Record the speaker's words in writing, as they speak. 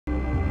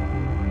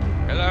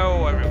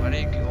Hello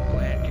everybody, Cool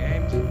and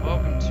Games, and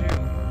welcome to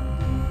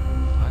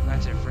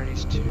Nights at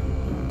Freddys 2.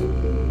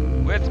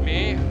 With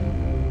me,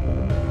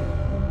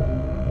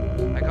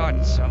 I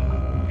got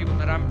some people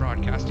that I'm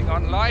broadcasting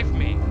on Live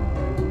Me.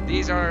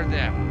 These are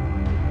them.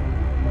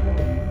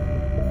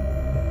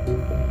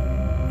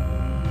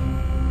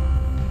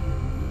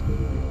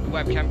 The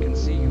webcam can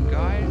see you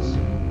guys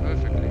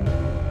perfectly.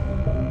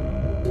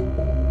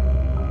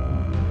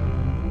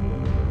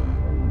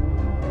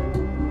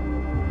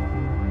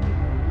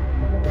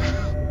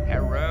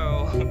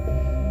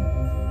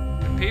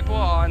 The people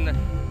on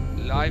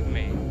Live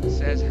Me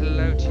says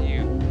hello to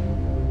you,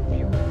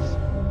 viewers.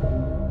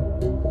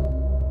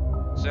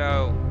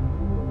 So,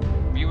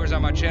 viewers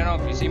on my channel,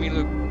 if you see me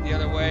look the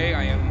other way,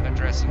 I am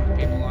addressing the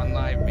people on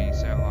Live Me,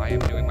 so I am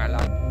doing my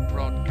live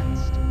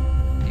broadcast.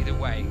 Either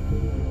way,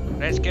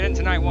 let's get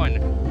into night one.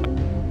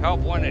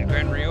 Help wanted,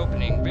 grand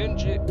reopening,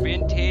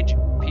 vintage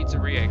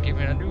pizzeria,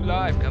 giving a new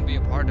life. Come be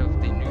a part of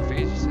the new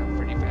phases of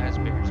Freddy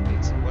Fazbear's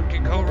Pizza. What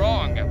could go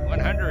wrong?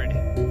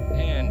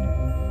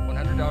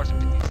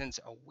 $100.50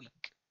 a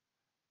week.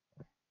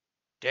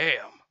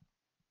 Damn.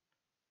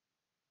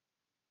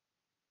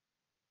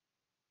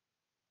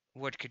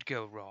 What could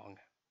go wrong?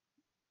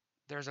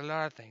 There's a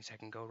lot of things that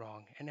can go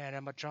wrong. An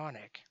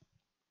animatronic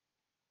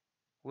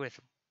with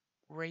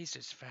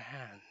razors for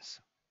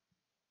hands.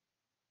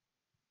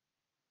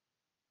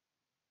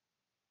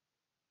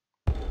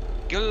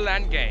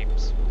 Gilliland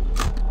Games.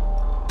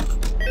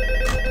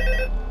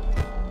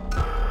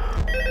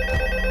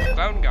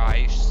 Phone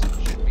guys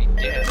should be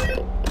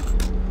dead.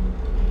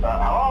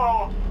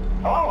 Hello?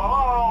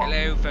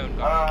 Hello, phone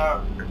guy.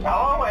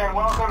 Hello and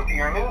welcome to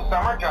your new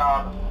summer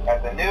job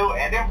at the new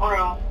and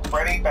improved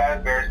Freddy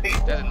Fazbear's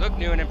Pizza. Does it look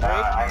new and improved?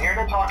 I'm here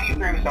to talk you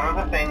through some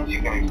of the things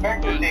you can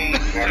expect to see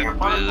during your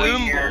first week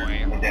here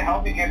and to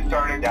help you get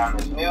started down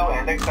this new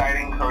and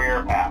exciting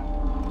career path.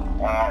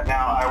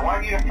 Now, I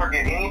want you to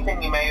forget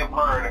anything you may have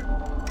heard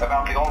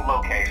about the old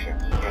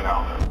locations, you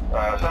know.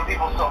 Some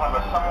people still have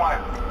a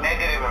somewhat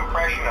negative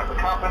impression of the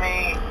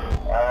company.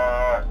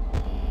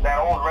 That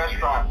old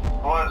restaurant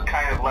was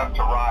kind of left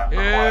to rot for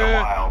quite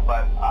a while,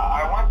 but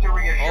I want to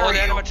reassure old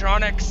you,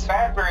 animatronics.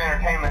 Fazbear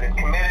Entertainment is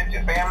committed to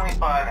family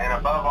fun and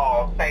above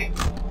all,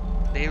 safety.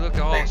 They look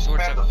all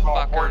sorts of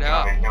fuckered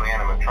up. New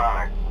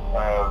animatronics,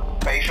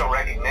 facial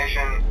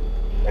recognition,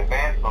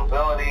 advanced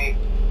mobility.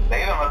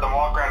 They even let them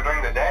walk around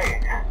during the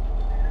day.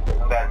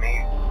 Isn't that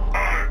neat?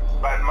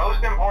 But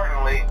most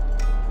importantly,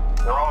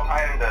 they're all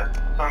tied into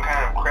some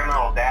kind of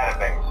criminal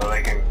database so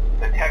they can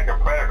detect a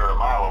predator a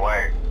mile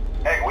away.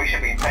 Heck, we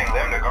should be paying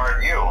them to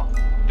guard you.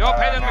 Don't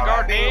pay them to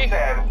guard me.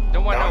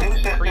 Don't want no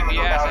creepy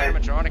ass without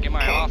animatronic in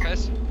my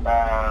office.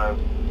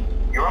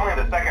 You're only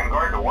the second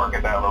guard to work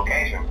at that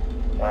location.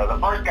 The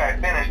first guy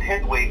finished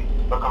his week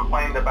but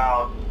complained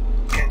about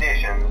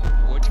conditions.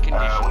 What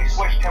conditions? We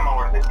switched him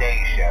over to the day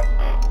shift.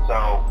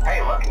 So,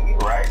 hey, lucky you,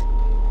 right?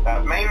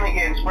 Mainly he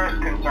expressed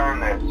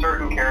concern that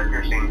certain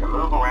characters seemed to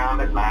move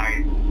around at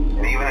night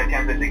and even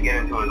attempted to get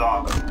into his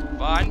office.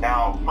 Fun.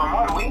 Now, from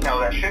what we know,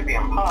 that should be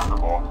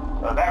impossible.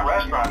 That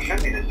restaurant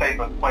should be the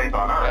safest place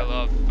on Earth. I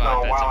love fun.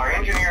 So while our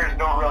engineers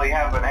don't really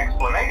have an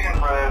explanation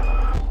for this,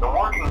 the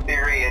working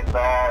theory is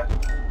that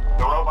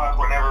the robots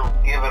were never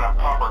given a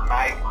proper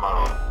night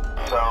mode.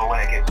 So when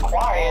it gets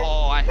quiet,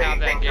 they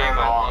think they're in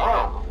the wrong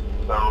room.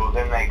 So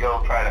then they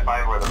go try to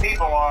find where the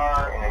people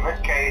are, and in this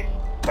case,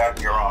 that's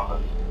your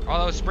office.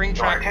 Although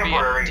Springtrap could be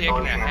a dick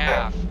and a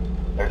half.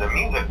 There's a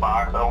music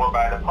box over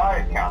by the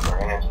prize counter,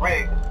 and it's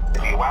rigged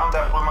to be wound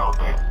up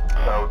remotely.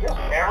 So just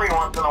every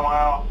once in a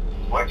while,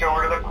 switch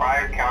over to the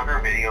prize counter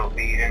video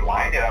feed and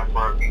wind it up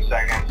for a few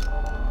seconds.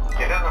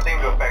 It doesn't seem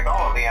to affect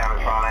all of the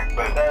animatronics,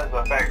 but it does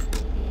affect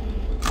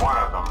one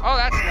of them. Oh,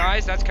 that's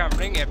nice. That's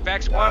comforting. It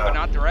affects one, but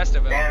not the rest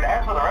of them. And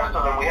as for the rest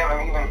of them, we have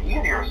an even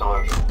easier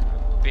solution.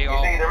 Big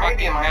old there may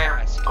be a minor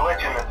mask.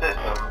 glitch in the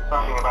system.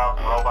 Something about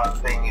the robot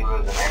seeing you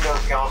as an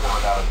endoskeleton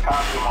without his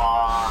costume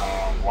on,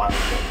 and wanting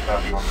to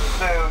stuff you into the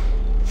suit.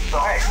 So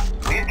hey,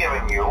 we've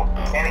given you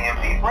an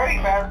empty Freddy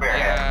Fazbear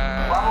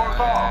head. Problem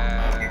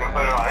solved. You can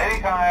put it on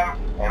any time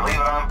and leave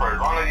it on for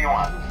as long as you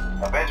want.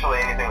 Eventually,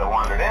 anything that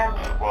wandered in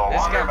will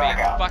wander back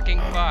out. This is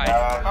gonna be fucking fun.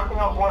 Something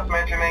else worth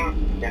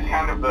mentioning is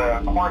kind of the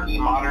quirky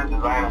modern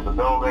design of the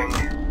building.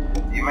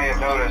 You may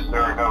have noticed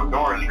there are no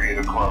doors for you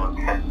to close.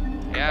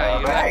 Yeah,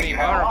 you have to be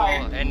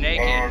vulnerable and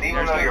naked. And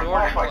even though your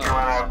flashlight can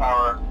run out of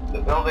power,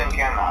 the building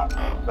cannot.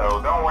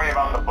 So don't worry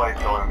about the place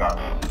going dark.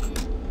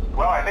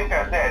 Well, I think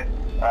that's it.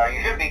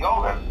 You should be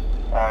golden.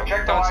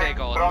 Check the lights,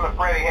 put on the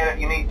Freddy head if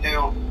you need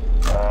to.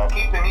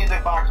 Keep the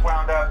music box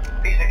wound up.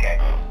 Piece of cake.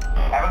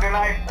 Have a good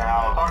night, and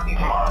I'll talk to you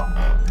tomorrow.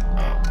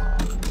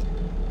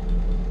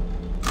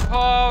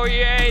 Oh,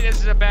 yay, this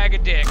is a bag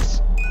of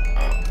dicks.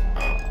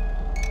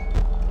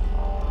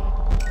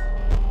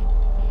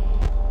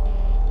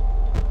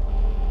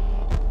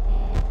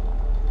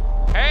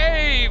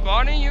 Hey,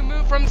 Bonnie, you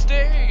moved from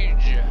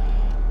stage. You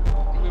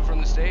moved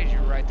from the stage.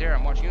 You're right there.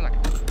 I'm watching you like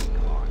a fucking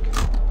hawk.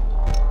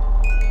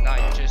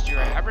 Not just your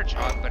average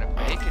hawk, but a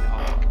bacon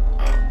hawk.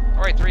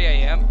 Alright, 3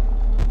 a.m.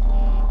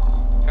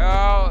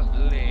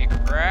 Holy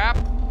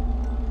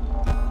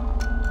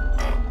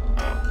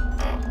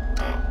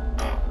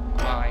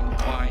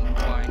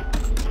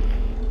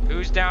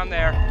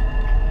there.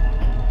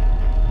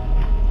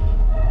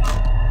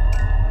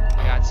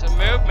 We got some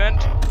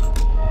movement.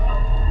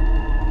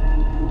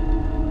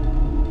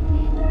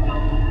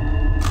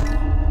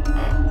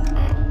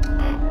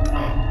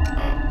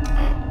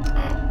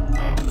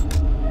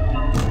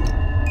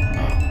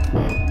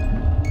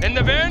 In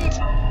the vent.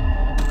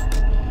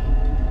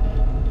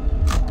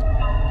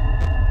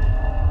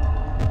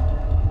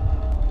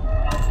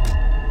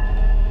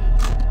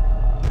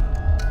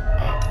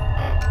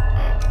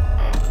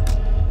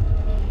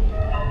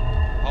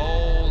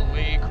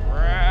 Holy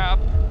crap.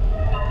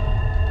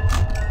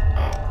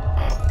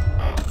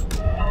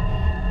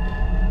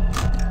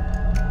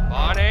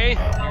 Bonnie,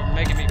 you're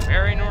making me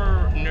very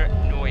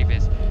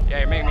nervous. Yeah,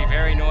 you're making me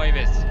very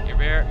nervous. You're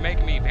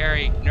making me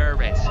very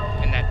nervous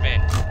in that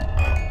vent.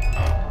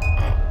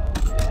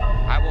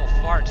 I will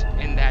fart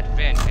in that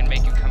vent and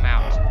make you come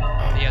out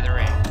the other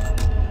end.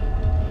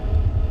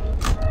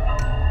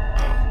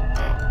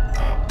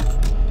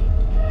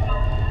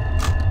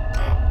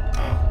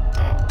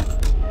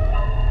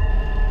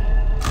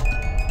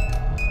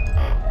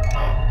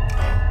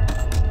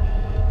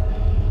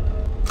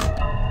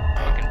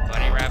 Fucking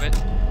bunny rabbit.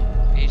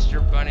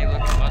 Easter bunny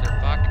looking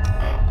motherfucker.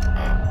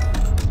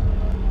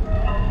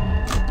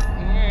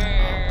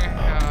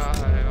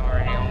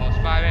 Already almost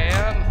 5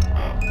 a.m.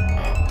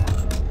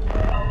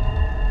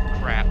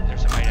 Crap,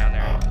 there's somebody down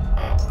there.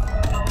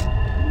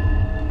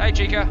 Hi,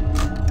 Chica.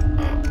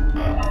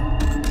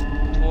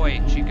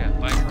 Toy Chica,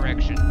 my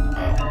correction.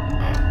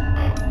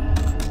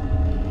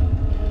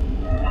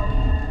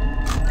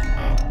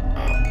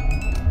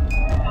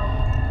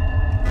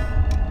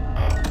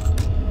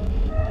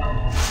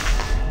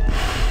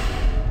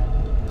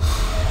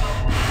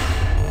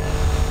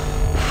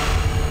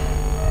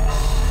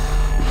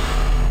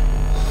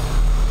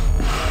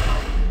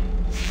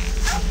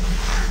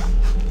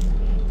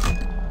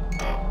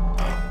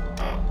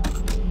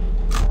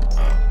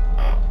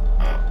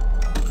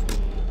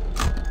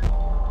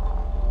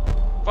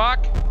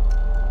 Fuck.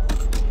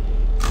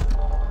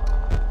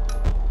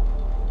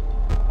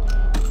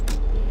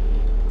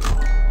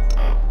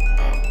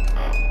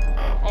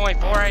 Only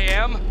 4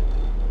 a.m.?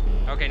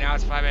 Okay, now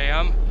it's 5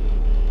 a.m.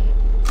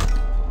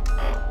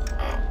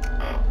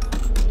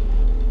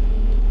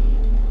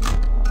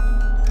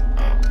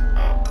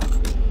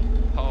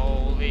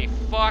 Holy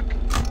fuck.